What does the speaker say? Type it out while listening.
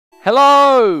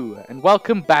Hello and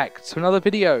welcome back to another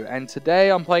video, and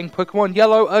today I'm playing Pokemon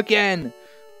Yellow again.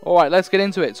 Alright, let's get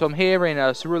into it. So I'm here in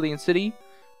Cerulean City.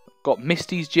 Got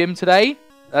Misty's gym today.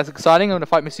 That's exciting. I'm going to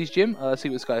fight Misty's gym. Let's see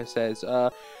what this guy says.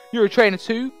 You're a trainer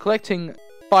too. Collecting,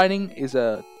 fighting is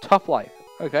a tough life.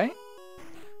 Okay.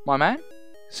 My man.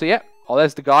 So yeah. Oh,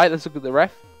 there's the guy. Let's look at the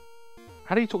ref.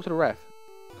 How do you talk to the ref?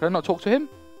 Can I not talk to him?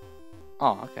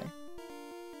 Oh, okay.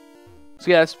 So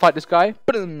yeah, let's fight this guy.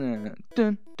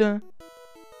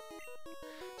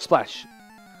 Splash.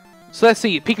 So let's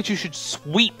see. Pikachu should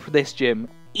sweep this gym.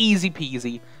 Easy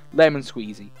peasy. Lemon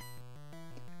squeezy.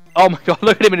 Oh my god,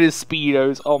 look at him in his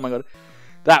speedos. Oh my god.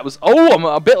 That was... Oh, I'm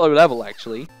a bit low level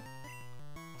actually.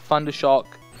 Thunder Shock.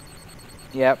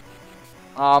 Yep.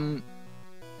 I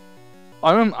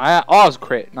was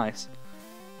crit. Nice.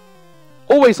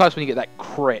 Always nice when you get that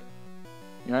crit.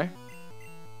 You know?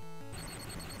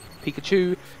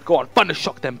 Pikachu, go on, Thunder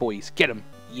Shock them boys, get them,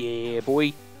 yeah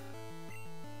boy.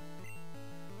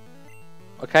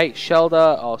 Okay,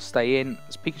 Shelder, I'll stay in.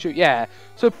 It's Pikachu, yeah.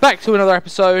 So back to another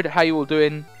episode. How you all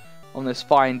doing on this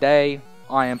fine day?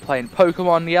 I am playing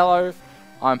Pokemon Yellow.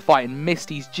 I'm fighting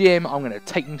Misty's gym. I'm gonna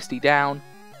take Misty down.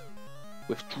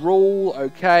 Withdrawal,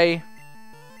 okay.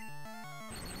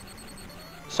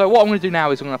 So what I'm gonna do now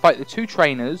is I'm gonna fight the two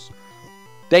trainers,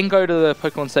 then go to the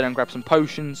Pokemon Center and grab some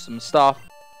potions, some stuff.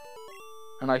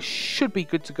 And I should be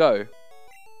good to go.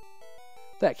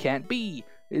 That can't be.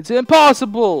 It's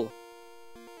impossible.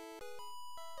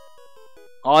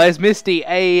 Oh, there's Misty.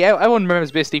 Hey, everyone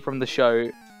remembers Misty from the show.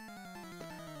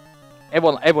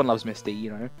 Everyone loves Misty,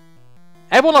 you know.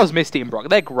 Everyone loves Misty and Brock.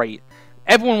 They're great.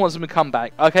 Everyone wants them to come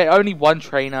back. Okay, only one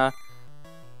trainer.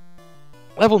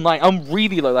 Level 9. I'm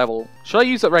really low level. Should I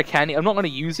use that rare candy? I'm not going to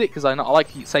use it because I like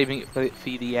saving it for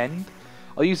the end.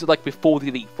 I'll use it like before the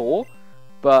Elite Four.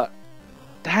 But...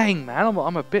 dang, man,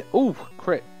 I'm a bit... Ooh,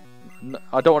 crit. No,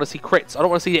 I don't want to see crits. I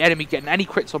don't want to see the enemy getting any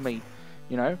crits on me.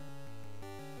 You know?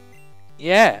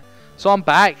 Yeah. So I'm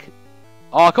back.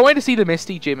 Oh, I can't wait to see the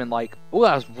Misty gym in, like... Oh,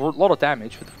 that was a lot of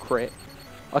damage for the crit.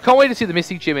 I can't wait to see the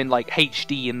Misty gym in, like,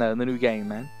 HD in the new game,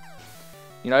 man.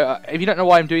 You know, if you don't know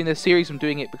why I'm doing this series, I'm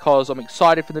doing it because I'm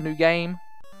excited for the new game.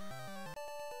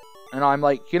 And I'm,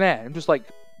 like, you know, I'm just, like,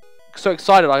 so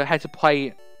excited I had to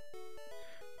play...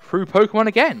 through Pokemon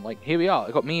again. Like, here we are.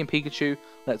 I got me and Pikachu.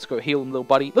 Let's go heal him, little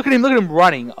buddy. Look at him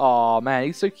running. Oh man,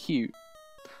 he's so cute.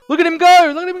 Look at him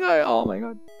go! Look at him go! Oh my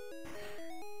god.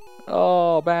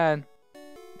 Oh man.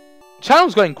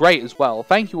 Channel's going great as well.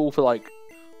 Thank you all for like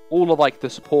all of like the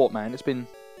support, man. It's been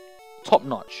top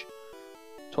notch.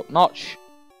 Top notch.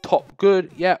 Top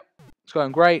good. Yeah. It's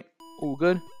going great. All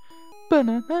good.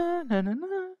 Thank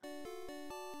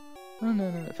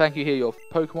you, here your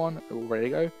Pokemon. They're all ready to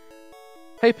go.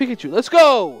 Hey Pikachu, let's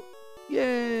go!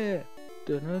 Yeah!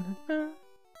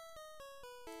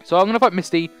 So I'm gonna fight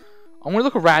Misty. I'm gonna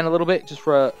look around a little bit just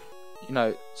for a, you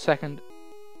know, second.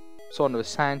 So onto a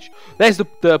Sanch. There's the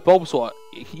Bulbasaur.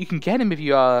 You can get him if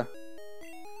you I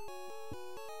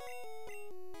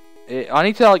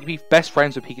need to like be best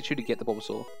friends with Pikachu to get the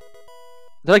Bulbasaur.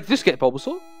 Did I just get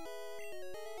Bulbasaur?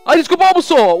 I just got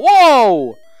Bulbasaur!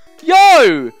 Whoa!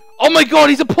 Yo! Oh my god,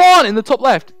 he's a plant in the top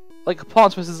left. Like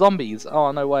Plants vs Zombies.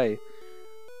 Oh, no way.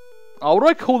 Oh, what do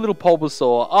I call little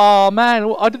Bulbasaur? Oh,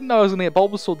 man. I didn't know I was going to get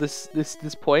Bulbasaur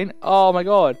this point. Oh, my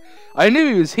god. I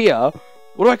knew he was here.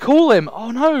 What do I call him?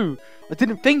 Oh, no. I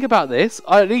didn't think about this.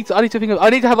 I need to think of... I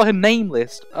need to have, like, a name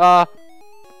list. Oh,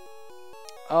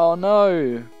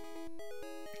 no.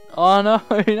 Oh, no.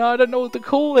 No, I don't know what to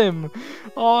call him.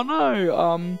 Oh,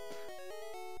 no.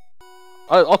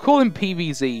 I'll call him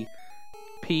PVZ.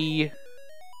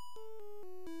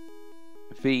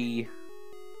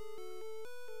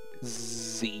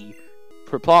 Z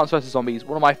for Plants vs Zombies.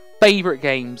 One of my favorite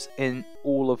games in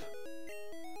all of...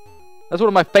 That's one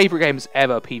of my favorite games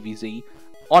ever, PvZ.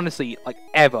 Honestly, like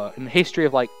ever in the history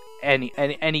of like any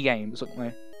games.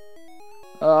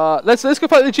 Let's go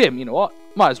fight the gym. You know what?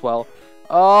 Might as well.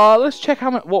 Let's check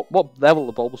how much what level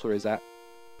the Bulbasaur is at.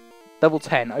 Level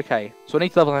 10. Okay, so I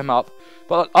need to level him up.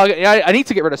 But I need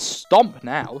to get rid of Stomp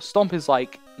now. Stomp is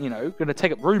like, you know, going to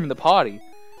take up room in the party.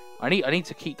 I need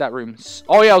to keep that room.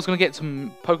 Oh yeah, I was going to get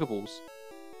some Pokeballs.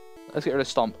 Let's get rid of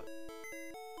Stomp.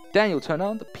 Daniel, turn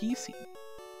on the PC.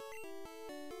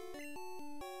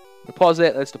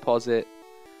 Deposit, let's deposit.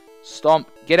 Stomp,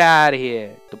 get out of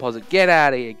here. Deposit, get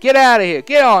out of here. Get out of here.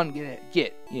 Get on.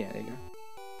 Get. Yeah, there you go.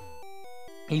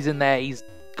 He's in there. He's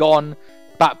gone.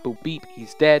 Bap, boop, beep.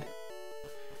 He's dead.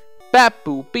 Bap,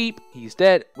 boop, beep. He's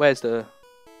dead. Where's the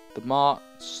mart?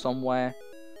 Somewhere.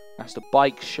 That's the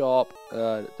bike shop.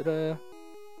 Now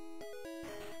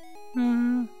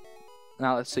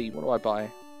let's see. What do I buy?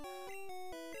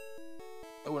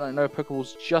 Oh no, no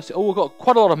Pokeballs just... Oh, we've got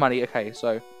quite a lot of money. Okay,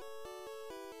 so...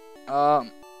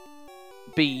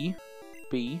 B.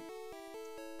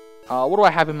 What do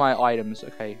I have in my items?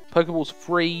 Okay, Pokeballs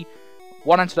 3,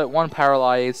 1 Antidote, 1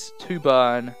 Paralyze, 2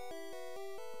 Burn,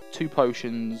 2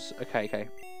 Potions. Okay.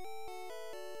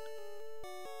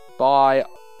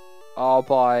 I'll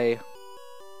buy...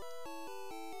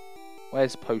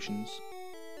 Where's Potions?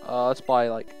 Let's buy,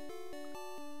 like,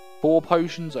 4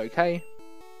 Potions, okay.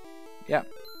 Yep.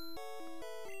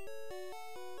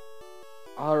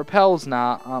 Repels,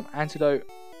 nah. Antidote,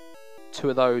 2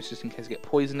 of those, just in case I get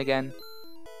poisoned again.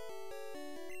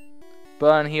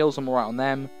 Burn heals, I'm alright on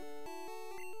them.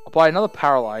 I'll buy another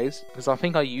Paralyze, because I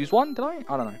think I used one, did I?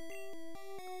 I don't know.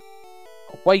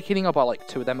 Awakening, I'll buy like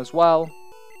 2 of them as well.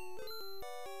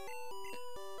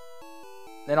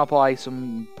 Then I'll buy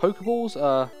some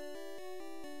Pokeballs,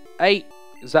 8,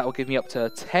 because that will give me up to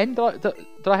 10. Did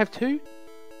I have 2?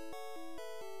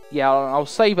 Yeah, I'll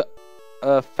save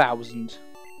 1,000.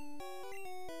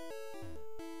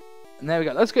 And there we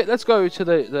go. Let's go to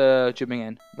the gym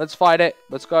again. Let's fight it.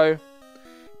 Let's go.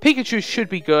 Pikachu should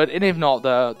be good, and if not,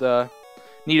 the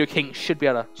Nidoking should be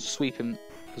able to sweep him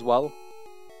as well.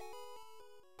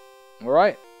 All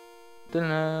right.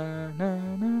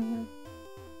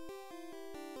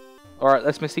 All right,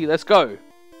 let's Misty. Let's go.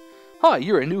 Hi,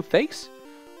 you're a new face.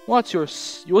 What's your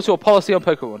policy on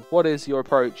Pokemon? What is your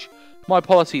approach? My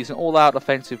policy is an all-out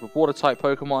offensive with water-type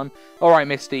Pokemon. All right,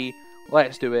 Misty.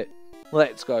 Let's do it.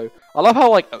 Let's go. I love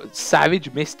how, like,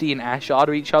 Savage, Misty, and Ash are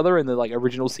to each other in the, like,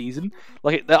 original season.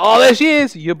 Like, oh, there she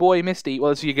is! Your boy, Misty.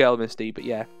 Well, it's your girl, Misty, but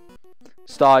yeah.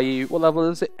 Staryu. What level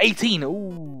is it? 18!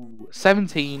 Ooh,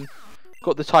 17.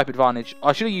 Got the type advantage.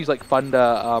 I should have used, like,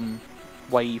 Thunder,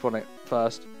 Wave on it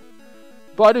first.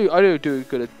 But I do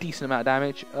a decent amount of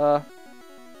damage.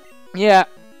 Yeah.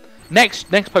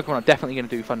 Next Pokemon I'm definitely going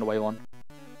to do Thunder Wave on.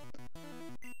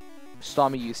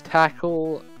 Starmie used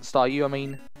Tackle. Staryu, I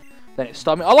mean. Then it's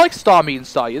Starmie. I like Starmie and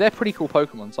Staryu. They're pretty cool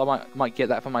Pokemon, so I might get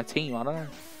that for my team. I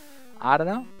don't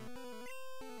know.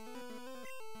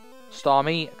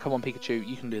 Starmie, come on Pikachu,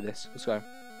 you can do this. Let's go.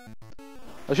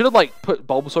 I should have like put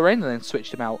Bulbasaur in and then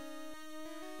switched him out.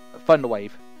 Thunder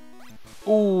Wave.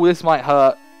 Ooh, this might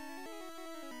hurt.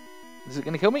 Is it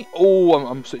gonna kill me? Oh,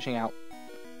 I'm switching out.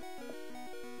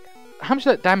 How much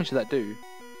damage did that do?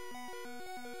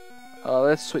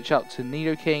 Let's switch out to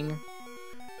Nidoking.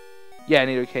 Yeah,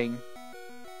 Nidoking.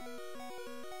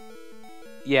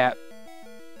 Yeah.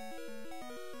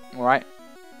 Alright.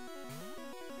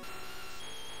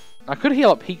 I could heal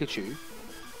up Pikachu.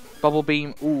 Bubble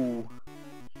Beam. Ooh.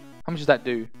 How much does that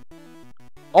do?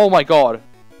 Oh my god.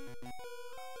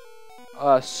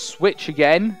 Switch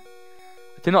again.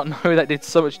 I did not know that did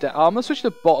so much damage. I'm gonna switch to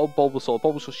Bulbasaur.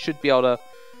 Bulbasaur should be able to...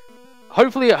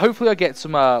 Hopefully I get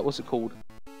some, what's it called?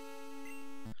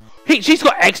 She's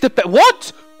got extra...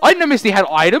 What? I didn't know Misty had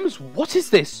items. What is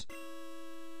this?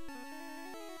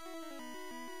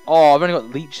 Oh, I've only got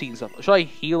Leech Seed and stuff. Should I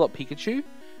heal up Pikachu?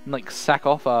 And, like, sack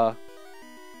off,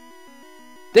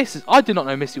 This is... I did not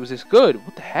know Misty was this good.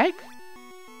 What the heck?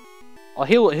 I'll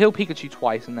heal Pikachu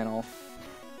twice and then I'll...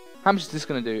 How much is this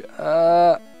gonna do?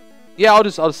 Yeah, I'll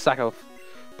just sack off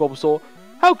Bulbasaur.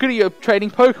 How good are you at trading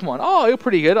Pokemon? Oh, you're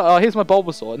pretty good. Here's my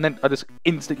Bulbasaur. And then I just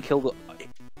instant kill the...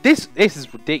 This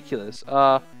is ridiculous.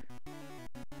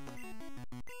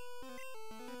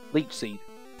 Leech Seed.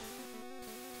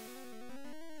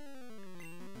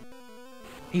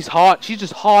 He's hard. She's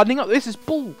just hardening up. This is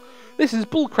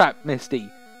bull crap, Misty.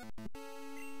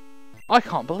 I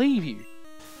can't believe you.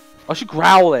 I should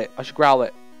growl it.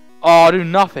 Oh, I do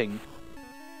nothing.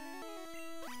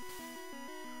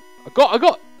 I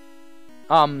got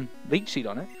Leech Seed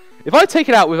on it. If I take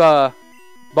it out with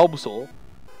Bulbasaur,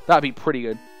 that'd be pretty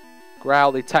good.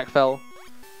 Growl, the attack fell.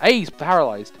 Hey, he's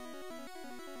paralyzed.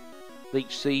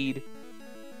 Leech Seed.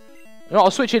 You know,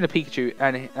 I'll switch into Pikachu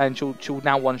and she'll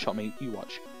now one-shot me. You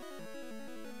watch.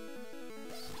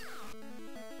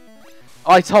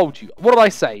 I told you. What did I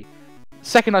say?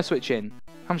 Second I switch in.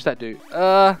 How much does that do? Do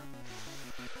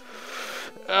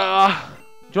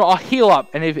you know, I'll heal up,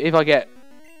 and if I get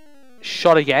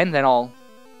shot again, then I'll...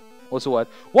 What's the word?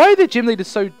 Why are the gym leaders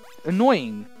so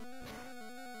annoying?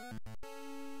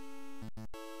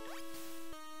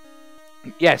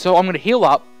 Yeah, so I'm gonna heal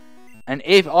up, and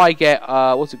if I get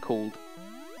what's it called?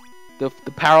 The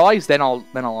paralyzed, then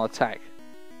I'll attack.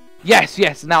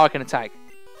 Yes, now I can attack.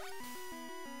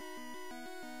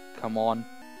 Come on.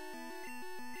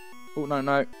 Oh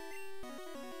no.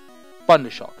 Thunder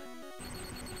Shock.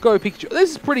 Go Pikachu.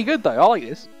 This is pretty good though. I like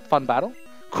this. Fun battle.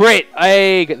 Crit!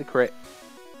 Hey, get the crit.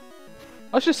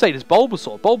 Let's just say this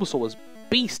Bulbasaur. Bulbasaur was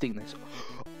beasting this.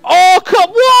 Oh,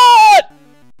 come what?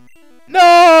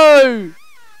 No!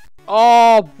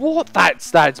 Oh, what?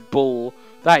 That's bull.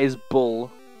 That is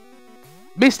bull.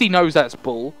 Misty knows that's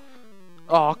bull.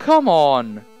 Oh, come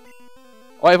on.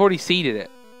 Oh, I've already seeded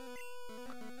it.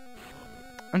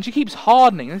 And she keeps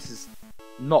hardening. This is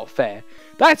not fair.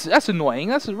 That's annoying.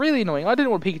 That's really annoying. I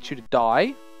didn't want Pikachu to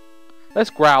die. Let's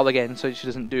growl again so she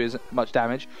doesn't do as much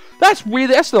damage. That's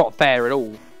not fair at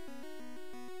all.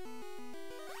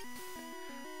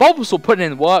 Bulbasaur putting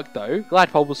in work though.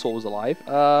 Glad Bulbasaur was alive.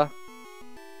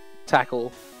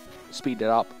 Tackle. Speed it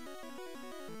up.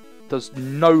 Does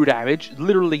no damage.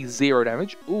 Literally 0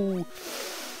 damage. Ooh.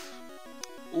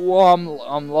 Ooh,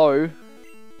 I'm low.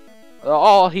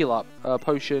 I'll heal up.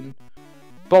 Potion.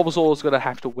 Bulbasaur's gonna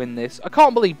have to win this. I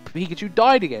can't believe Pikachu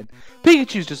died again.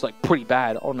 Pikachu's just like pretty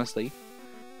bad, honestly.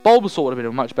 Bulbasaur would have been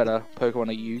a much better Pokemon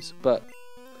to use, but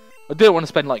I didn't want to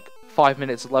spend like 5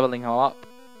 minutes leveling her up.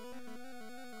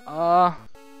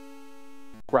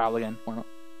 Growl again. Why not?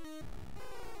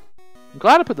 I'm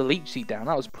glad I put the Leech Seed down.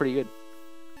 That was pretty good.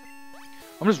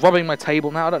 I'm just rubbing my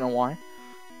table now. I don't know why. I'm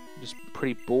just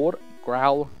pretty bored.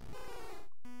 Growl.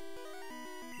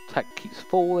 Attack keeps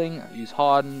falling. I use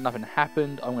Harden. Nothing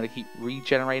happened. I'm going to keep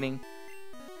regenerating.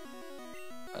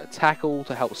 Tackle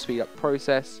to help speed up the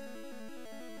process.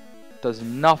 Does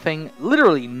nothing.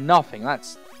 Literally nothing.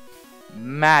 That's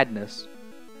madness.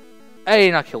 Hey,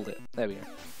 and I killed it. There we go.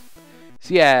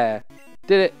 So yeah,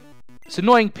 did it. It's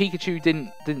annoying Pikachu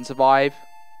didn't survive.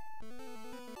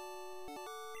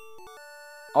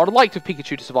 I would have liked if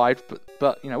Pikachu to survive,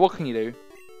 but you know, what can you do?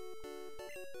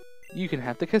 You can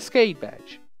have the Cascade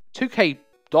badge. $2K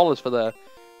for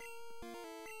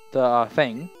the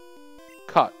thing.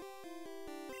 Cut.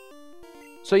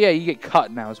 So yeah, you get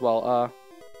cut now as well.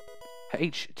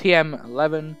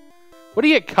 HTM11. What do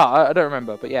you get cut? I don't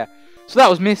remember, but yeah. So that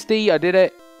was Misty. I did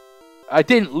it. I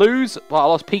didn't lose, but I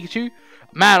lost Pikachu.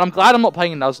 Man, I'm glad I'm not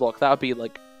playing a Nuzlocke. That would be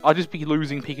like, I'd just be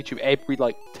losing Pikachu every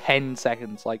like 10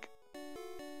 seconds. Like,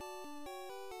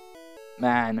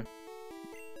 man.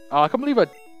 I can't believe I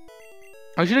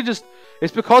should have just...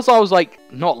 It's because I was like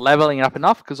not leveling it up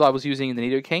enough because I was using the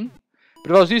Nidoking.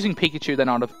 But if I was using Pikachu, then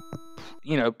I'd have,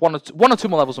 you know, one or two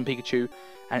more levels on Pikachu,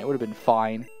 and it would have been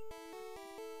fine.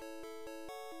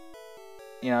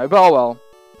 You know, but oh well.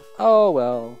 Oh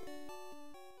well.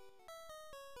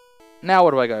 Now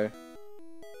where do I go?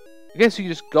 I guess you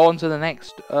just go on to the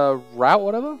next route,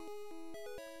 whatever?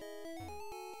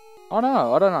 Oh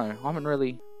no, I don't know. I haven't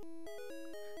really...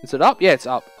 Is it up? Yeah, it's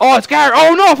up. Oh, it's Gary!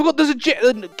 Oh no, I forgot there's a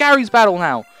Gary's battle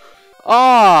now!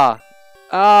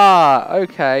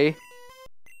 Okay.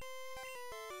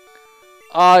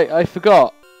 I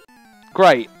forgot.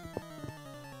 Great.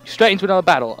 Straight into another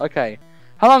battle. Okay.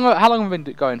 How long have we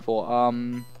been going for?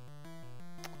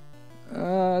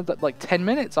 Like 10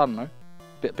 minutes? I don't know.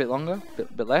 Bit longer?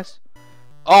 Bit less?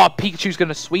 Oh, Pikachu's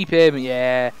gonna sweep him.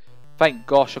 Yeah. Thank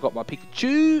gosh I got my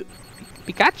Pikachu.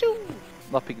 Pikachu?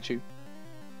 Love Pikachu.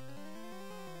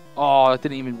 Oh, I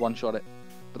didn't even one-shot it.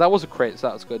 But that was a crit, so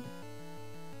that was good.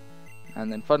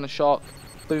 And then Thunder Shot.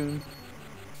 Boom.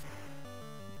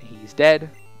 He's dead.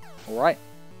 Alright.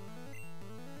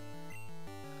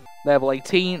 Level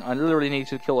 18. I literally need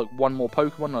to kill like one more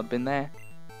Pokemon. I'd been there.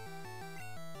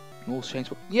 Also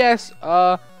change. Yes.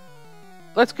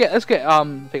 Let's get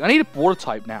thing. I need a water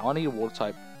type now. I need a water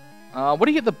type. What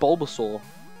do you get the Bulbasaur?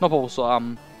 Not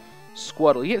Bulbasaur.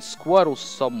 Squirtle. You get Squirtle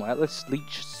somewhere. Let's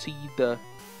Leech Seed the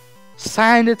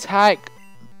Sand Attack.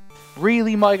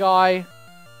 Really, my guy?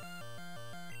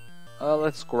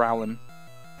 Let's growl him.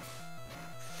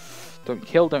 Don't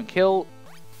kill. Don't kill.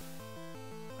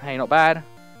 Hey, not bad.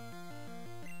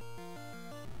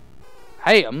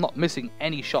 Hey, I'm not missing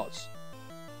any shots.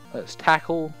 Let's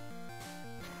tackle.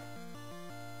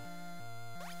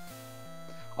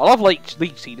 I love Leech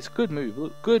Seed. It's a good move.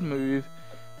 Look, good move.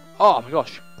 Oh my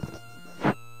gosh.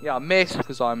 Yeah, I missed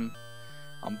because I'm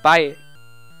bad.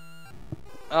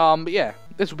 But yeah,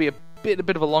 this will be a bit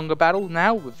of a longer battle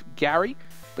now with Gary.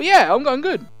 But yeah, I'm going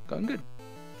good. Going good.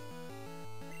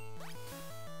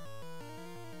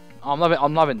 I'm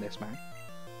loving this, man.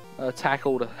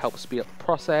 Tackle to help speed up the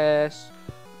process.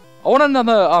 I want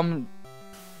another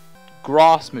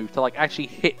grass move to like actually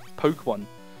hit Pokemon.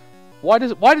 Why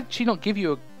did she not give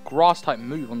you a grass type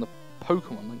move on the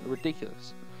Pokemon? Like,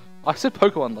 ridiculous. I said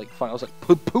Pokemon like fine. I was like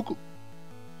Pokemon.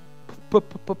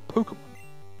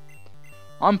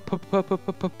 I'm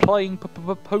playing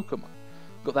Pokemon.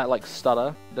 Got that like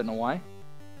stutter. Don't know why.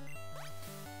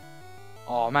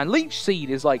 Oh man, Leech Seed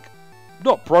is like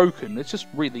not broken. It's just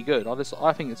really good.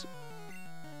 I think it's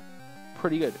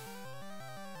pretty good.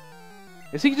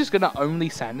 Is he just gonna only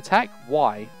Sand Attack?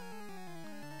 Why?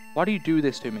 Why do you do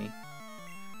this to me?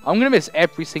 I'm gonna miss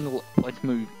every single like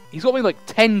move. He's got me like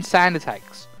 10 sand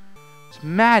attacks. It's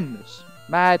madness.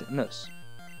 Madness.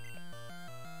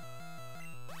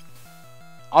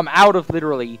 I'm out of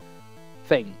literally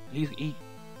thing.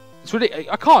 It's ridiculous.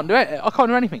 I can't do it. I can't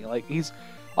do anything. Like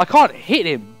I can't hit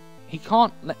him. He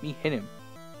can't let me hit him.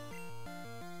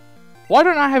 Why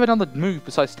don't I have another move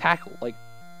besides tackle? Like,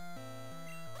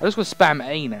 I just gonna spam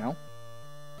A now.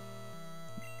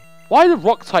 Why are the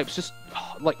rock types just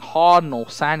like harden or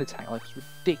sand attack? Like, it's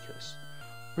ridiculous.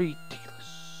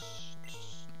 Ridiculous.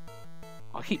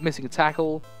 I keep missing a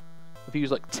tackle. I've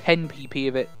used like 10 PP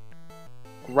of it.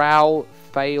 Growl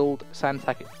failed. Sand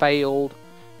attack, it failed.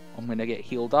 I'm gonna get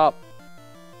healed up.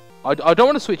 I don't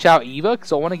want to switch out either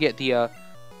because I want to get the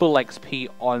full XP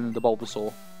on the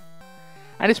Bulbasaur.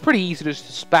 And it's pretty easy just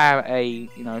to spam A,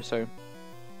 you know, so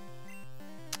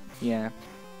yeah.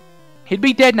 He'd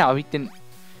be dead now if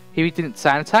he didn't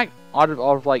sand attack. I'd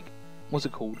have like, what's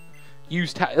it called?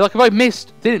 Used like if I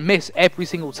didn't miss every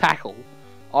single tackle,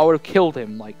 I would have killed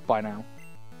him like by now.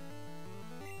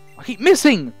 I keep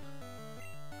missing.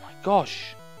 Oh my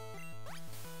gosh.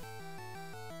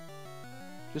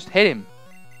 Just hit him.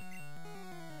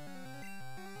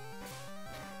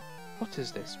 What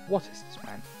is this? What is this,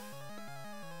 man?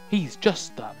 He's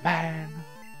just a man.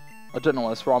 I don't know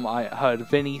what it's from. I heard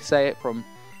Vinny say it from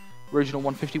Original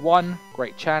 151.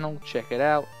 Great channel. Check it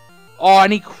out. Oh,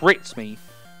 and he crits me.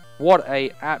 What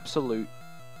a absolute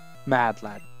mad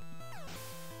lad.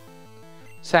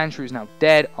 Sandshrew is now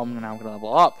dead. I'm now going to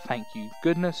level up. Thank you.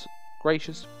 Goodness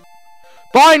gracious.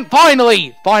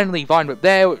 Finally! Finally, Vine Whip.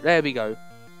 There we go.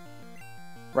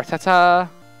 Ratata.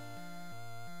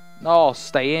 Oh,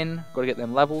 stay in. Got to get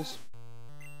them levels.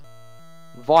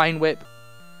 Vine Whip.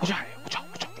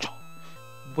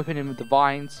 Whipping him with the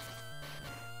vines.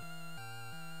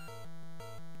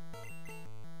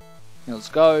 Let's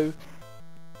go.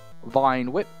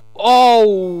 Vine Whip.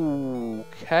 Oh,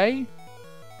 okay.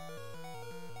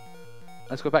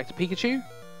 Let's go back to Pikachu.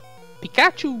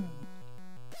 Pikachu!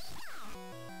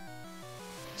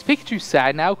 Is Pikachu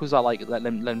sad now because I like let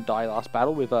him die last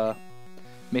battle with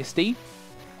Misty?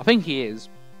 I think he is.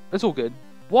 It's all good.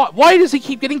 Why does he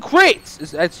keep getting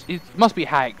crits? It must be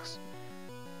hags.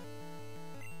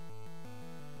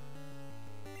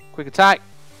 Quick attack.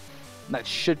 That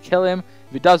should kill him.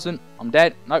 If it doesn't, I'm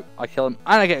dead. Nope, I kill him.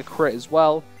 And I get a crit as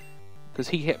well. Because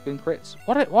he hit in crits.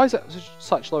 Why is that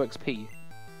such low XP?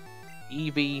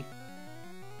 Eevee.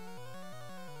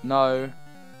 No.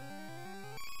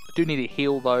 I do need a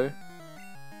heal though.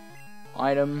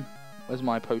 Item. Where's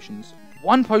my potions?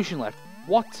 1 potion left.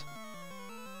 What?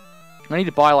 I need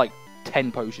to buy like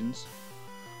 10 potions.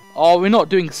 Oh, we're not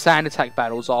doing sand attack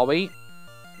battles, are we?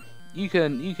 You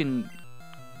can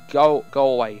go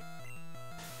away.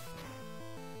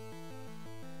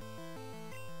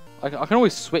 I can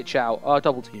always switch out.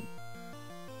 Double team.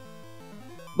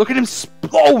 Look at him!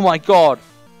 Oh my god!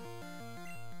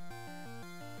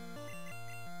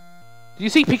 Do you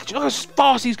see Pikachu? Look how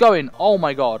fast he's going! Oh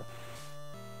my god!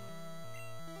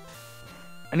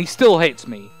 And he still hits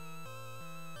me.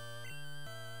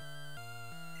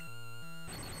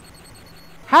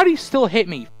 How do you still hit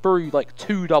me through like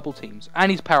 2 double teams?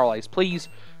 And he's paralyzed. Please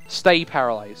stay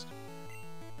paralyzed.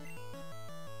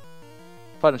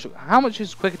 How much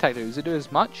does quick attack do? Does it do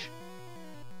as much?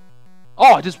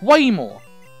 Oh, it does way more.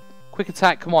 Quick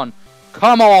attack, come on.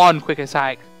 Come on, quick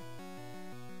attack.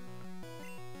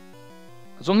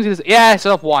 As long as he does... Yes,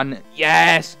 I've won.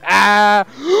 Yes. Ah.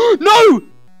 No!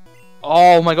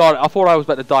 Oh my god, I thought I was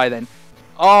about to die then.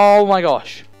 Oh my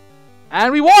gosh.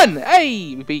 And we won!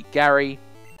 Hey! We beat Gary.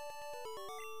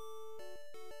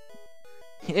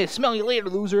 Yeah, smell you later,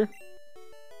 loser.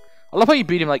 I love how you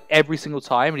beat him like every single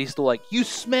time and he's still like, you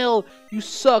smell, you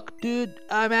suck, dude,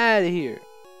 I'm out of here.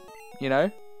 You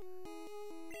know?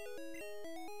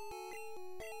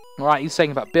 Alright, he's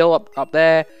saying about Bill up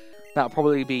there. That'll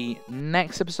probably be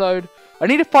next episode. I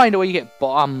need to find a way you get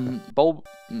Squirtle.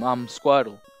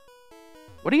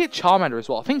 Where do you get Charmander as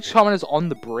well? I think Charmander's on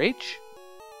the bridge.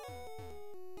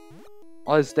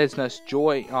 Oh, there's Nurse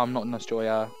Joy. Not Nurse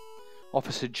Joy.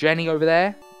 Officer Jenny over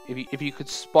there. If you could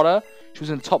spot her, she was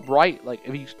in the top right. Like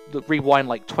if you rewind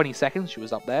like 20 seconds, she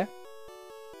was up there.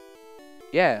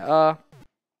 Yeah.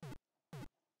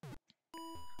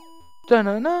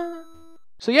 Da-na-na.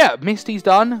 So yeah, Misty's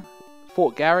done.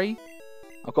 Fought Gary.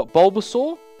 I've got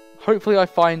Bulbasaur. Hopefully I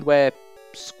find where's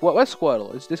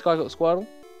Squirtle? Is this guy got Squirtle?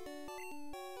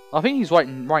 I think he's right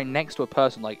next to a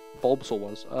person like Bulbasaur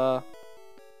was.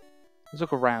 Let's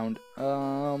look around.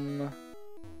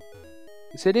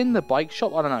 Is it in the bike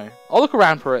shop? I don't know. I'll look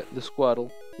around for it, the Squirtle,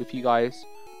 with you guys.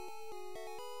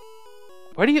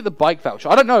 Where do you get the bike voucher?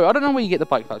 I don't know. I don't know where you get the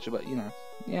bike voucher, but you know,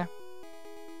 yeah.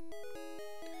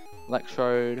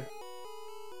 Electrode.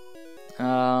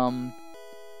 The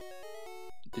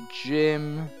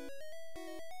gym.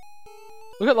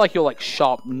 Look at like your like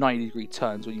sharp 90-degree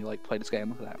turns when you like play this game.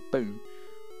 Look at that. Boom,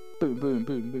 boom, boom,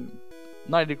 boom, boom.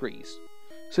 90 degrees.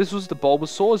 So this was the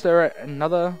Bulbasaur. Is there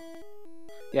another?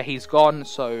 Yeah, he's gone.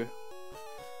 So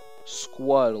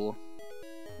Squirtle.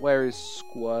 Where is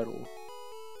Squirtle?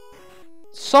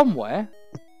 Somewhere.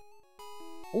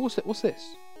 What's it? What's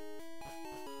this?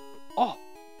 Oh,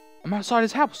 I'm outside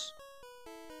his house.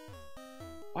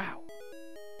 Wow.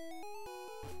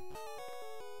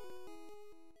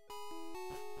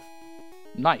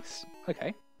 Nice.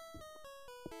 Okay.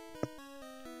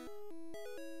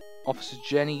 Officer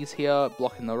Jenny's here,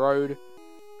 blocking the road.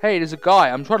 Hey, there's a guy.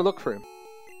 I'm trying to look for him.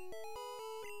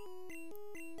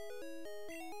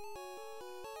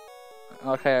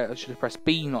 Okay, I should have pressed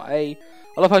B, not A.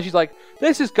 I love how she's like,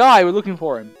 there's this guy, we're looking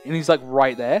for him. And he's like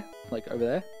right there, like over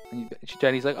there. And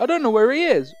Jenny's like, I don't know where he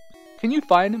is. Can you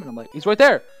find him? And I'm like, he's right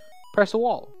there. Press the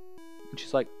wall. And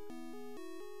she's like,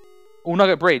 oh,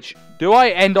 Nugget Bridge. Do I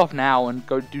end off now and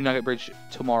go do Nugget Bridge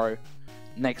tomorrow?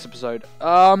 Next episode.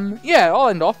 Yeah, I'll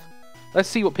end off. Let's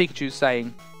see what Pikachu's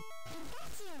saying.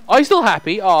 Are you still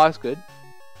happy? Oh, that's good.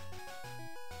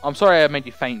 I'm sorry I made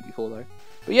you faint before, though.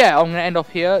 But yeah, I'm going to end off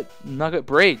here. Nugget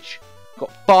Bridge.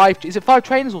 Got 5... Is it 5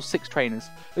 trainers or 6 trainers?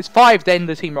 It's 5, then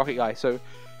the Team Rocket guy. So,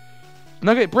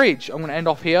 Nugget Bridge. I'm going to end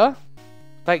off here.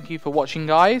 Thank you for watching,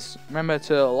 guys. Remember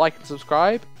to like and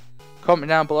subscribe. Comment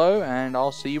down below, and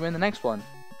I'll see you in the next one.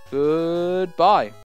 Goodbye.